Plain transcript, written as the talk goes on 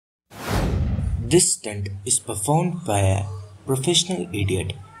This stunt is performed by a professional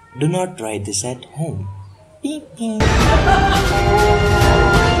idiot. Do not try this at home. Beep, beep.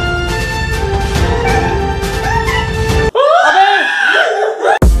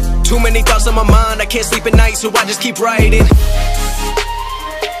 Too many thoughts on my mind, I can't sleep at night, so I just keep writing.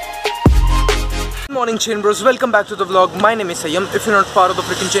 Good morning, chain bros. Welcome back to the vlog. My name is Sayam. If you're not part of the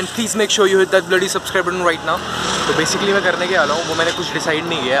freaking chain, please make sure you hit that bloody subscribe button right now. तो basically मैं करने के आ रहा हूँ वो मैंने कुछ decide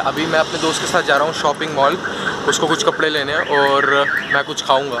नहीं किया है। अभी मैं अपने दोस्त के साथ जा रहा हूँ शॉपिंग मॉल, उसको कुछ कपड़े लेने हैं और मैं कुछ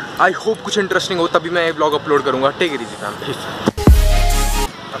खाऊंगा। आई होप कुछ इंटरेस्टिंग हो, तभी मैं ये व्लॉग अपलोड करूँगा। Take it easy fam.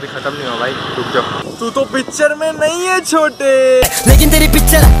 अभी खत्म नहीं हुआ भाई, रुक जाओ। तू तो पिक्चर में नहीं है छोटे, लेकिन तेरी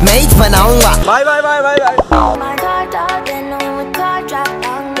पिक्चर मैं ही बनाऊंगा। Bye bye bye bye bye.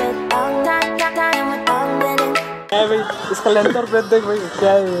 भाई इसका लेंथ और ब्रेथ देख भाई,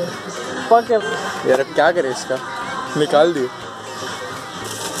 क्या है ये? फक है यार, अब क्या करे इसका, निकाल दिए।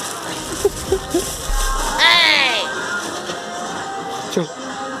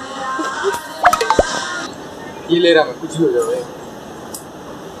 ये ले रहा मैं, कुछ भी हो जाए भाई।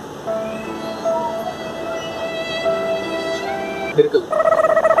 बिल्कुल।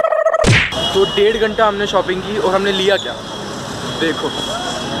 तो 1.5 घंटा हमने शॉपिंग की और हमने लिया क्या देखो।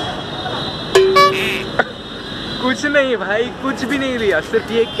 कुछ नहीं भाई, कुछ भी नहीं लिया,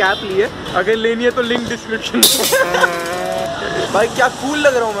 सिर्फ ये कैप ली है। अगर लेनी है तो लिंक डिस्क्रिप्शन में। भाई क्या कूल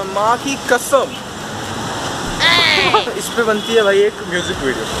लग रहा हूँ मैं, माँ की कसम। इस पे बनती है भाई एक म्यूजिक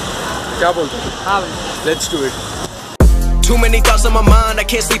वीडियो, क्या बोलते हैं? हाँ भाई, let's do it. Too many thoughts on my mind, I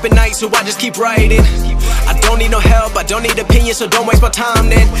can't sleep at night, so I just keep writing. I don't need no help, I don't need opinions, so don't waste my time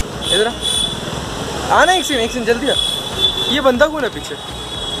then. इधर आना, एक scene जल्दी आ। ये बंदा कौन है पीछे?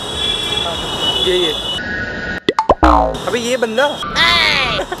 ये अबे ये बंदा।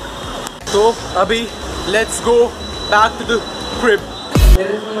 तो अभी let's go back to the crib.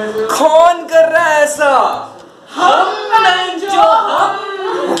 कौन कर रहा है ऐसा? हम नहीं, जो हम।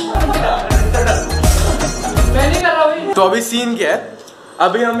 मैं नहीं कर रहा भाई। तो अभी सीन क्या है,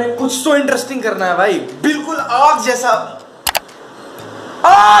 अभी हमें कुछ तो इंटरेस्टिंग करना है भाई। बिल्कुल आग जैसा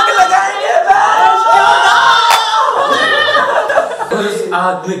आग लगाएंगे। उस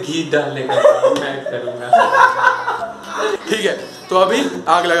आग में घी डालने का काम मैं करूंगा। ठीक है, तो अभी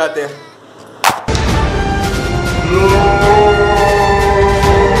आग लगाते हैं।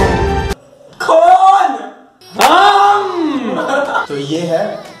 कौन? हम। तो ये है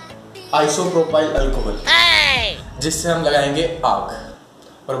आइसोप्रोपाइल अल्कोहल, जिससे हम लगाएंगे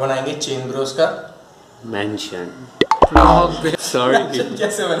आग और बनाएंगे चेन ब्रोस का मेंशन। सॉरी,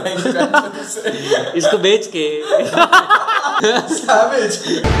 कैसे बनाएंगे? इसको बेच के सैवेज।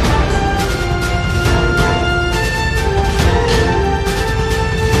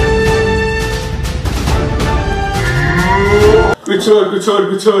 कुछ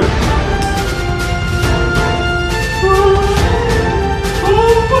और।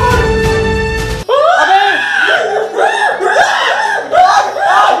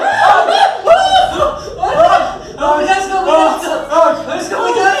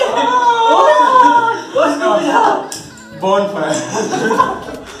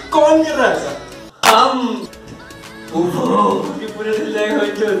 कौन कर रहा है ऐसा? हम पूरे दिल जाएगा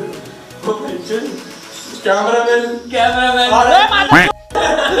कैमरामैन।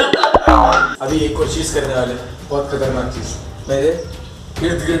 अभी एक और चीज करने वाले, बहुत खतरनाक चीज। मेरे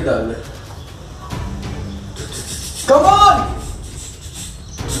इर्द गिर्द डाल दे। Come on!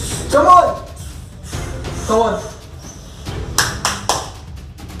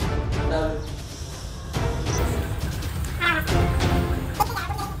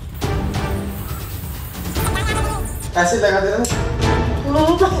 ऐसे लगा देना।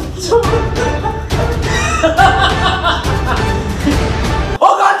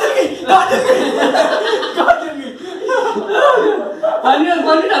 ओ गाड़ चल गई।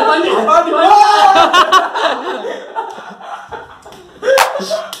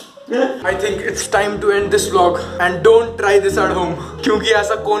 I think it's time to end this vlog and don't try this at home, क्योंकि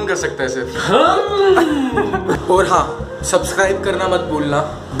ऐसा कौन कर सकता है सिर्फ। और हाँ, सब्सक्राइब करना मत भूलना।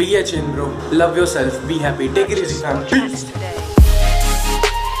 Be a chain bro, love yourself, be happy, take it easy fam.